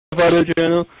Auto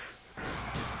channel.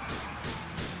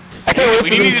 I can't wait We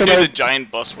for need them to do come the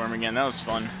giant bus worm again. That was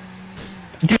fun.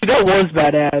 Dude, that was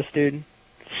badass, dude.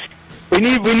 We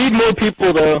need more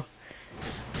people though.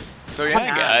 So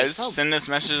yeah, guys, send us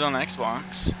messages on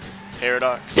Xbox.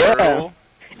 Paradox, Yeah. Turtle,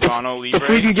 Ronnolibre,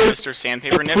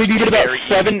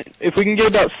 MrSandPaperNips. If we can get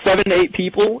about 7 to 8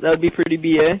 people, that would be pretty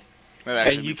BA. That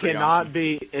actually And you be pretty cannot awesome.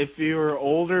 be, if you're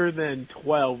older than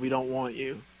 12, we don't want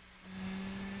you.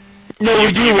 No,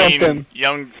 we do want them.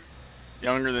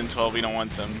 Younger than 12, we don't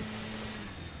want them.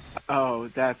 Oh,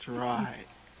 that's right.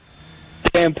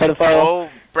 Damn pedophile. Well,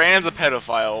 Brandon's a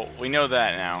pedophile. We know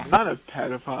that now. I'm not a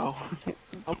pedophile.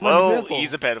 I'm Well, a nipple.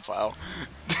 he's a pedophile.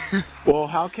 Well,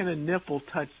 how can a nipple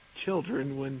touch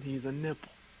children when he's a nipple?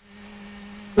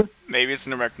 Maybe it's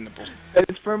an erect nipple.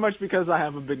 It's very much because I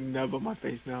have a big nub on my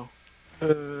face now.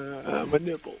 I'm a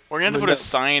nipple. We're gonna have to put a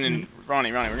sign in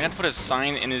Ronnie, we're gonna have to put a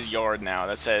sign in his yard now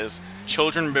that says,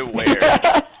 "Children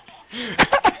beware."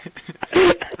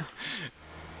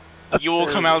 You will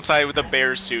come outside with a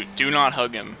bear suit. Do not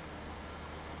hug him.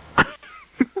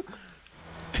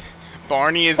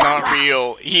 Barney is not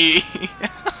real. He.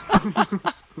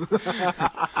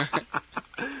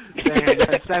 Damn,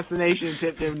 that assassination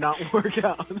tip did not work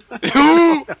out.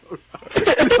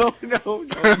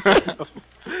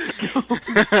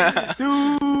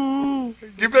 No.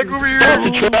 Get back over here!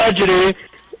 That's a tragedy.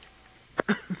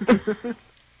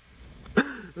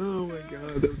 Oh my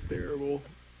god, that was terrible.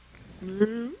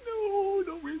 No,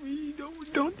 don't rape me.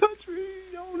 Don't touch me.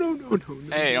 No.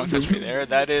 Hey, don't touch me there.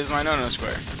 That is my no-no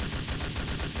square.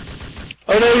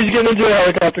 Oh no, he's getting into a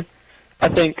helicopter. I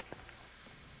think.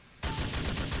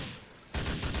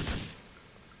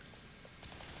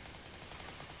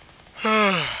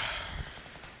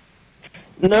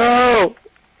 No!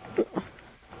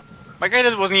 My guy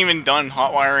just wasn't even done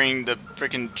hot wiring the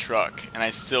freaking truck, and I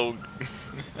still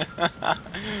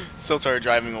started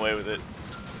driving away with it.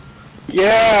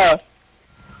 Yeah!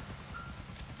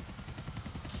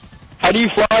 How do you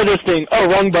fly this thing? Oh,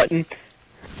 wrong button.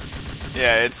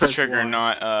 Yeah, it's Press trigger, one.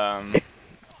 not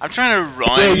I'm trying to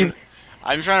run. Yeah,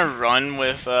 I'm trying to run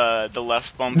with the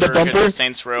left bumper The because bumper? of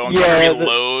Saints Row. I'm Yeah, trying to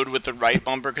reload with the right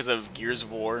bumper because of Gears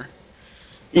of War.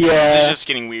 This is Yeah. just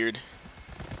getting weird.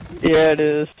 Yeah, it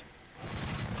is.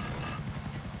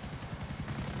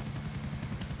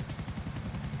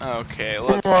 Okay,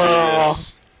 let's do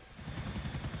this.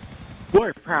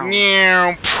 Boy, proud.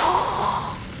 Meow.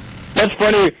 That's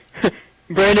funny.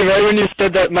 Brandon, right when you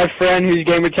said that, my friend whose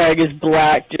gamer tag is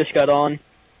black just got on.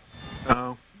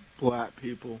 Oh, black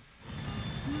people.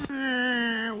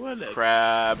 What a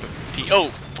Crab. Oh,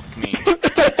 fuck me.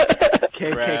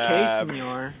 KKK Crab.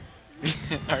 senor.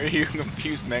 Are you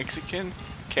confused Mexican?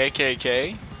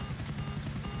 KKK?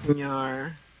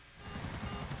 Senor.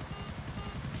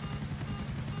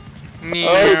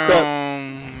 Meow.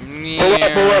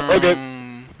 Pull up, okay.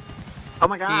 Oh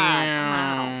my god.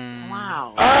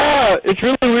 Wow. Ah! It's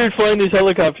really weird flying these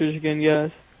helicopters again,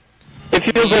 guys.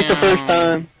 It feels like the first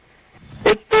time.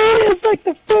 It feels like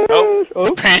the first...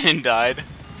 Oh, Brandon died.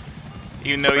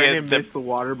 Even though he Brandon had the... missed the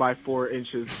water by 4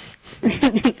 inches. Hey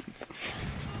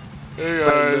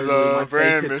guys, My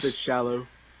Brandon face hits missed... it shallow.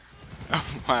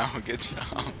 Oh, wow, good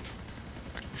job.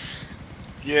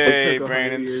 Yay, It took 100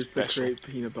 Brandon's years special. to create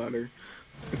peanut butter.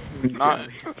 Not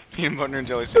peanut butter and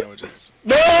jelly sandwiches.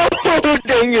 No!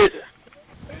 Dang it!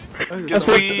 Because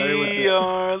what- we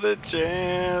are the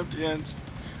champions.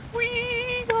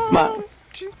 We are... Ma-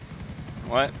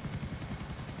 What?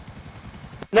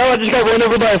 No, I just got run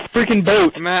over by a freaking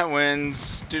boat. Matt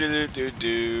wins.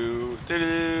 Do-do-do-do-do.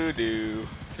 Do-do-do-do.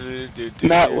 Do-do-do-do.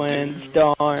 Matt wins,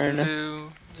 darn.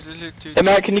 Do-do-do-do. Hey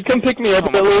Matt, can you come pick me up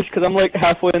at least? Because I'm like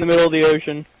halfway in the middle of the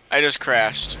ocean. I just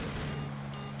crashed.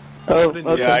 Oh,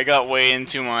 okay. Yeah, I got way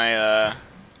into my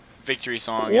victory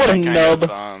song. What and a I nub.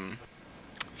 kind of,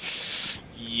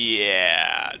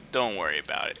 yeah, don't worry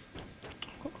about it.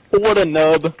 What a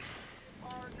nub.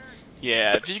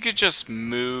 Yeah, if you could just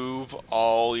move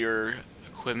all your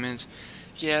equipment.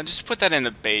 Yeah, just put that in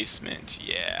the basement.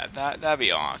 Yeah, that'd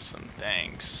be awesome.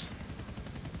 Thanks.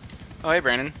 Oh, hey,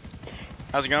 Brandon.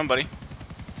 How's it going, buddy?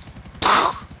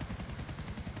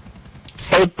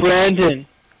 Hey Brandon,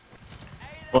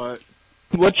 But,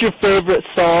 what's your favorite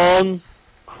song?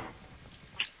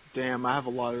 damn, I have a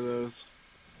lot of those.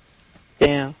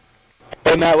 Damn.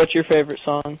 Hey Matt, what's your favorite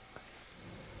song?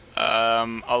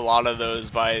 A lot of those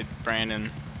by Brandon.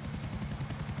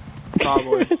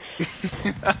 Probably.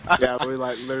 Yeah, we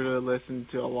like literally listen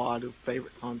to a lot of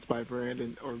favorite songs by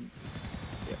Brandon or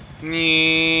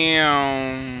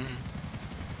Meow.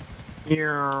 Ronnie,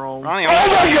 Ronnie, Oh my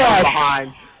gosh!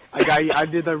 behind. I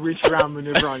did the reach around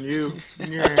maneuver on you.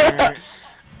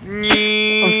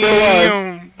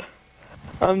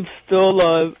 I'm still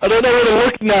alive. I don't know where to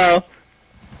look now.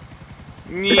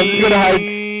 I'm just gonna hide.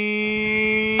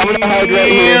 I'm gonna hide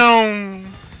right here.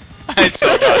 I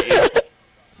still got you.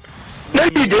 No,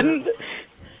 you didn't.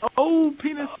 Oh,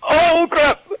 penis. Oh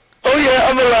crap. Oh yeah,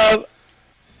 I'm alive.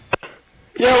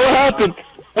 Yeah, what happened?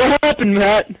 What happened,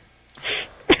 Matt?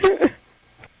 Did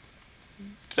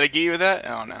I get you with that?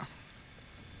 Oh no.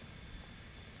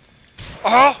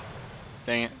 Oh!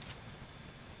 Dang it.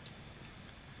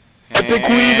 Epic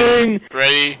And weaving!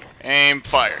 Ready, aim,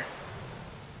 fire.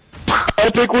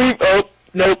 Epic weave! Oh,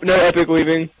 nope, no epic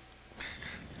weaving.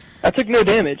 I took no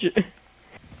damage.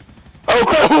 Oh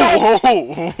crap!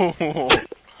 Oh!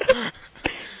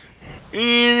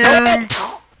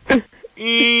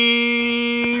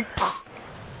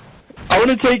 I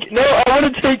wanna take, no, I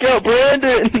wanna take out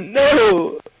Brandon!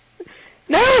 No!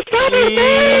 No, stop it,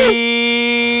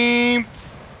 man!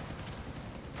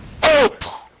 Oh!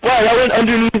 Wow, that went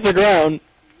underneath the ground.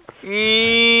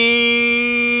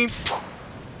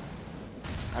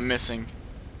 I'm missing.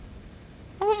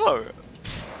 Oh,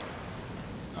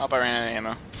 I ran out of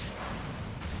ammo.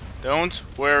 Don't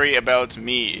worry about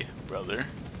me, brother.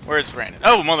 Where's Brandon?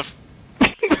 Oh,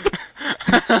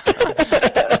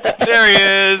 there he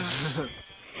is!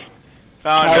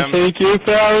 Found I him. think you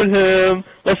found him.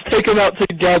 Let's take him out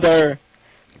together.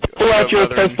 Pull out your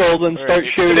pistols and start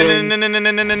shooting.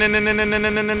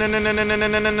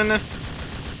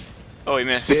 Oh, he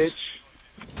missed. Bitch.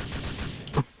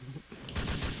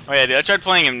 Oh yeah, dude, I tried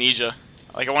playing Amnesia.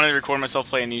 Like, I wanted to record myself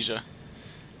play Amnesia.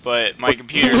 But my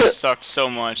computer sucked so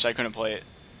much, I couldn't play it.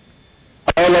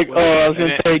 I was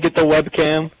gonna say, get the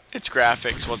webcam. Its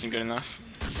graphics wasn't good enough.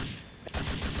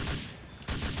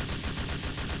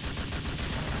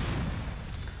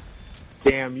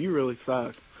 Damn, you really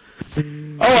suck. Oh,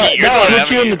 You're no, I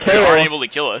hit you in the you tail. weren't able to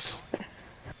kill us.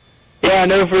 Yeah, I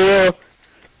know, for real.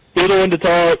 You're the one to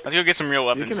talk. Let's go get some real You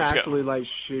weapons. can Let's actually go. like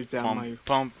shoot down my.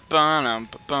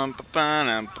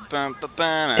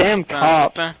 Damn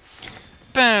cop.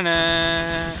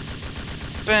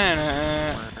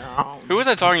 Who was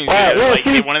I talking to? Like,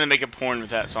 they wanted to make a porn with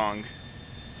that song.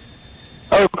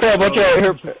 Oh crap, watch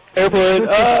out, airplane.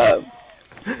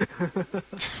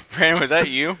 Brandon, was that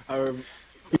you?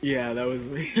 Yeah, that was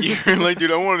me. You were like, dude,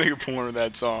 I want to make a porn with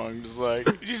that song. Just like,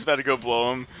 you're just about to go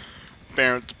blow him.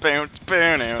 Bounce, bounce,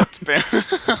 bounce, bounce.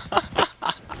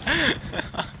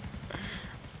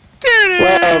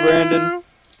 Wow, Brandon.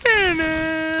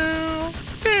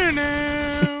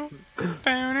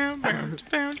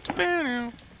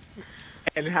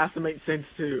 And it has to make sense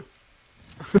too.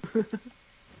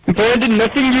 Brandon,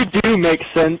 nothing you do makes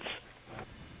sense.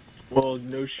 Well,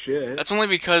 no shit. That's only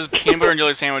because peanut butter and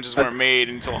jelly sandwiches weren't made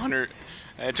until 100.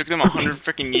 It took them 100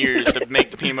 freaking years to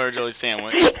make the peanut butter jelly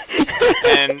sandwich.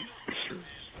 And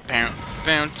bounce,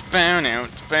 bounce,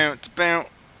 bounce, bounce, bounce.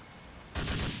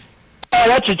 Oh,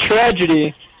 that's a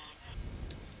tragedy.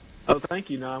 Oh, thank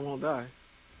you. Now I won't die.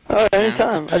 Oh,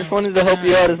 anytime. I just wanted to help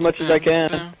you out as much as I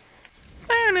can.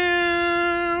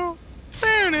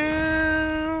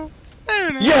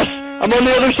 Yes! I'm on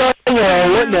the other side of the wall.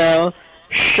 What now?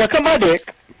 Suck on my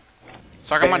dick.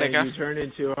 Suck on my And dick, huh? you turn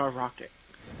into a rocket.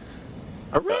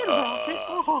 A red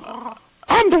rocket.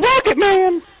 I'm the Rocket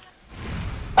Man!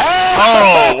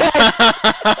 Oh!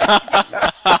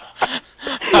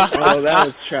 Oh, that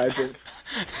was tragic.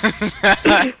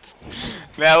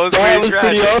 that was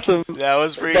pretty awesome. That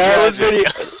was pretty tragic.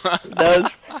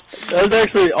 That was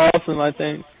actually awesome, I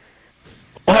think.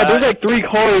 Wow, there's like 3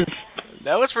 cars.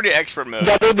 That was pretty expert mode.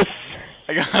 I gotta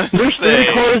There's say.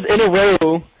 3 cars in a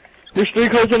row. There's 3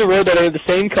 cars in a row that are the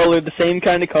same color, the same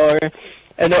kind of car,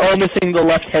 and they're all missing the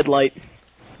left headlight.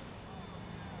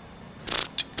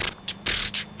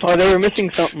 Oh, they were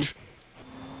missing something.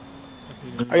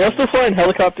 Are y'all still flying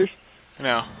helicopters?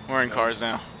 No, we're in cars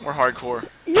now. We're hardcore.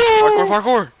 Yeah! Parkour,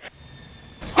 parkour!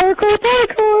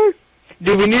 Parkour!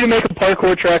 Dude, we need to make a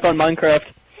parkour track on Minecraft.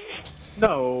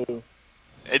 No.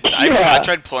 I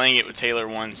tried playing it with Taylor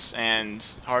once, and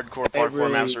hardcore parkour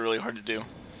maps are really hard to do.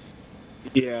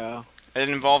 Yeah. It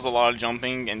involves a lot of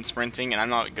jumping and sprinting, and I'm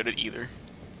not good at either.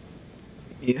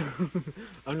 Yeah.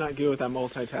 I'm not good with that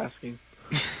multitasking.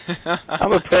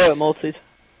 I'm a pro at multis.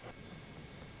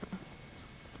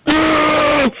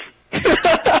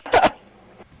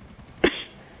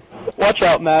 Watch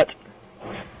out, Matt.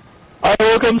 I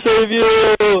will come save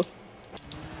you!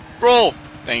 Roll!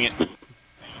 Dang it.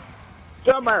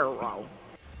 Come here, roll.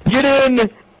 Get in!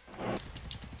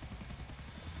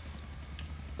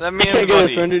 Let me in the Get us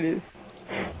buddy. underneath.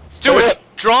 Let's do it!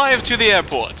 Drive to the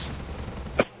airport!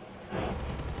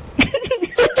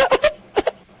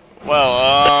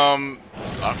 Well,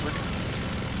 this is awkward.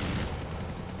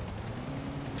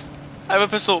 I have a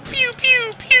pistol. Pew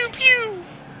pew pew pew.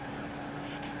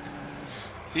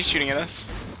 Is he shooting at us?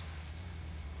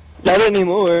 Not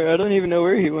anymore. I don't even know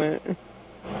where he went.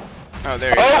 Oh,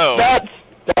 there he is. Oh, That.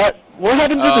 What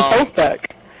happened to the health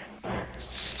pack?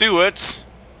 Stuart.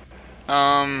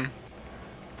 I'm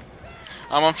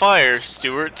on fire,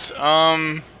 Stuart.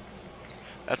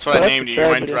 That's what I named you. You're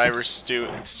my driver,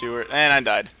 Stuart. And I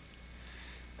died.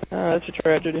 Oh, that's a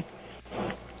tragedy.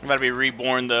 I'm about to be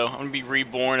reborn, though. I'm gonna be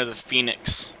reborn as a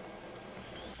phoenix.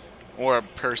 Or a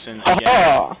person again.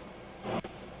 Aha!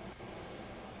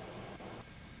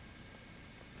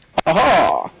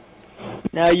 Aha!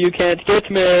 Now you can't get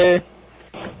me!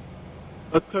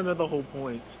 That's kind of the whole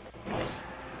point.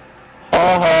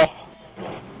 Aha!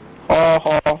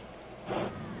 Aha!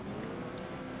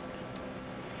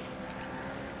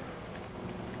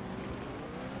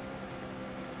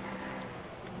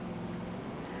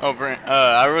 Oh, Brent,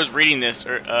 I was reading this,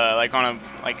 like on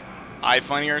a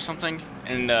iFunny or something,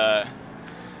 and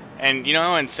you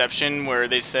know Inception, where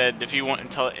they said if you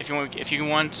want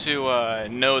to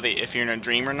know that if you're in a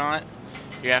dream or not,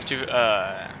 you have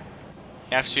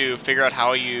to figure out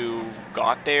how you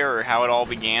got there or how it all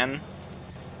began.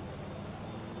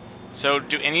 So,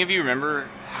 do any of you remember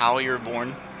how you were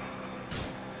born?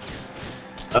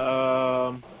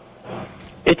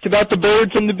 It's about the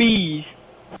birds and the bees.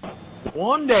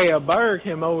 One day a bird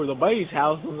came over the bee's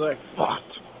house and was like, fuck.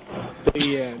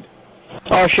 The end.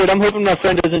 Oh shit, I'm hoping my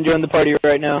friend doesn't join the party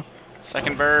right now.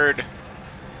 Second bird.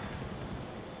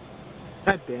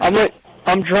 God damn.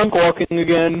 I'm drunk walking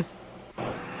again.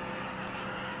 I'll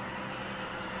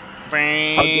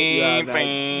get you out of that.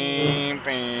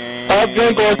 I'm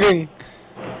drunk walking.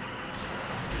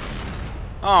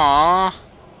 Aww.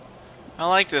 I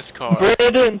like this car.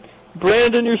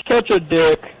 Brandon, you're such a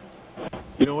dick.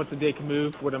 You know what's a dick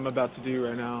move? What I'm about to do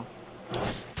right now.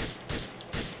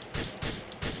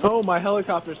 Oh, my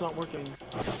helicopter's not working.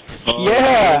 Oh,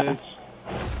 yeah!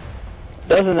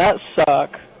 Doesn't that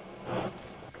suck?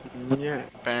 Yeah.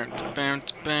 I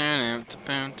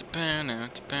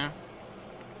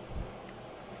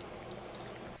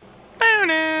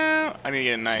need to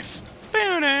get a knife.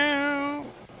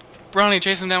 Ronnie,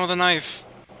 chase him down with a knife.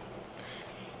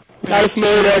 Knife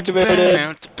mode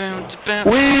activated.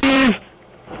 Weave!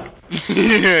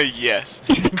 Yes.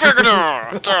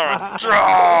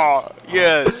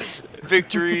 Yes.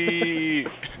 Victory.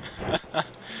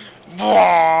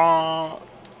 Oh,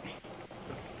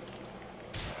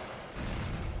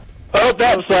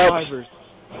 that sucks.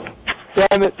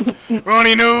 Damn it.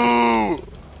 Ronnie, no!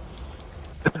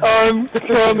 I'm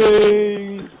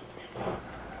coming.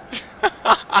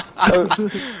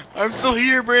 I'm still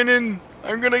here, Brandon.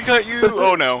 I'm gonna cut you.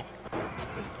 Oh no.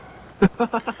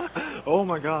 Oh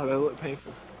my god, that looked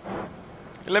painful.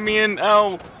 Let me in.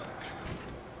 Ow.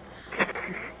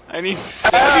 I need to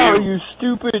stab you. You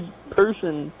stupid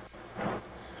person.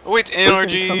 Oh, wait,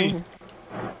 NRG.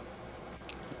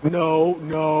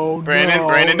 No.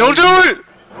 Brandon, don't do it!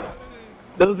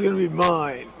 That was gonna be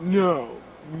mine. No.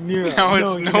 Now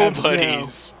it's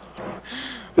nobody's.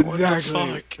 What the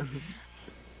fuck?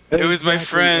 It was my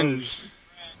friend.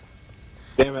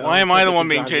 Damn it, Why am I the one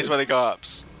being chased by the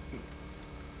cops?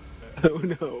 Oh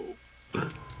no.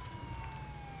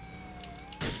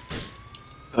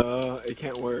 It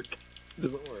can't work. It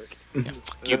doesn't work. Yeah,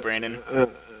 fuck you, Brandon.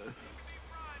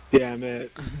 Damn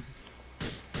it.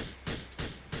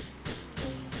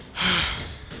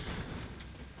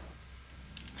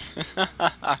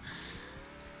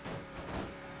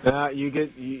 You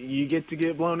get to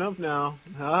get blown up now.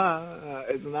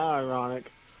 Isn't that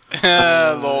ironic?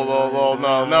 Lol,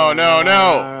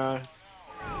 no.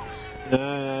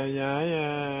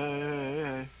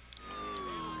 Yeah.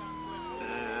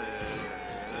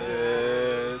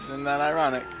 Isn't that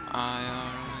ironic?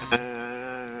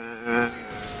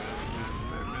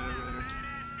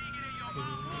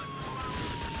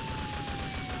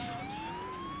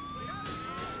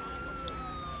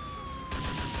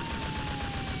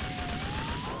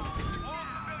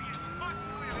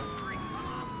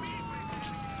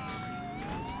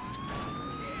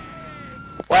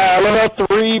 Wow, look how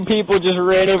 3 people just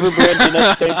ran over Brandon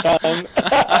at the same time.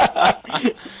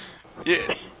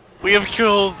 Yeah, we have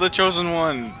killed the chosen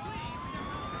one.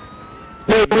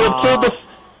 Hey,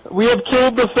 we have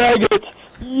killed the faggot.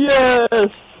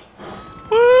 Yes.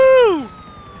 Woo!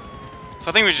 So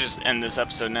I think we should just end this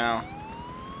episode now.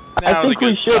 That was a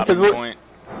good stopping point.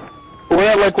 We're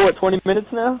at like what, 20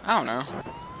 minutes now? I don't know.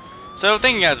 So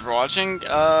thank you guys for watching.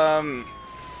 Comment,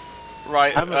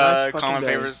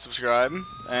 favorite, subscribe,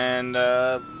 and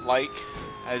like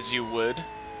as you would.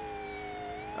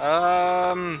 Don't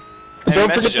And forget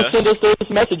message to send us us. those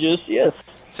messages. Yes.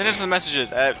 Send us the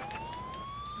messages at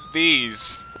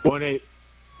these 1-8.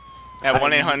 at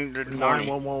 1-800-HORNY.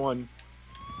 9111.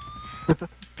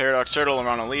 Paradox Turtle and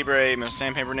Ronnolibre,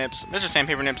 MrSandPaperNips.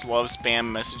 MrSandPaperNips loves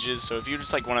spam messages, so if you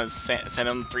just like want to send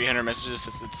him 300 messages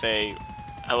that say,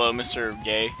 "Hello, Mr.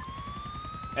 Gay."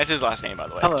 That's his last name, by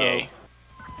the way. Hello. Gay.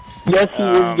 Yes, he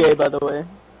is gay, by the way.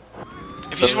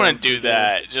 If you just want to do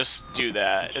that, just do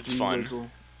that. It's fun.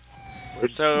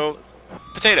 So,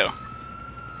 potato.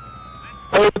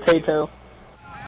 Potato.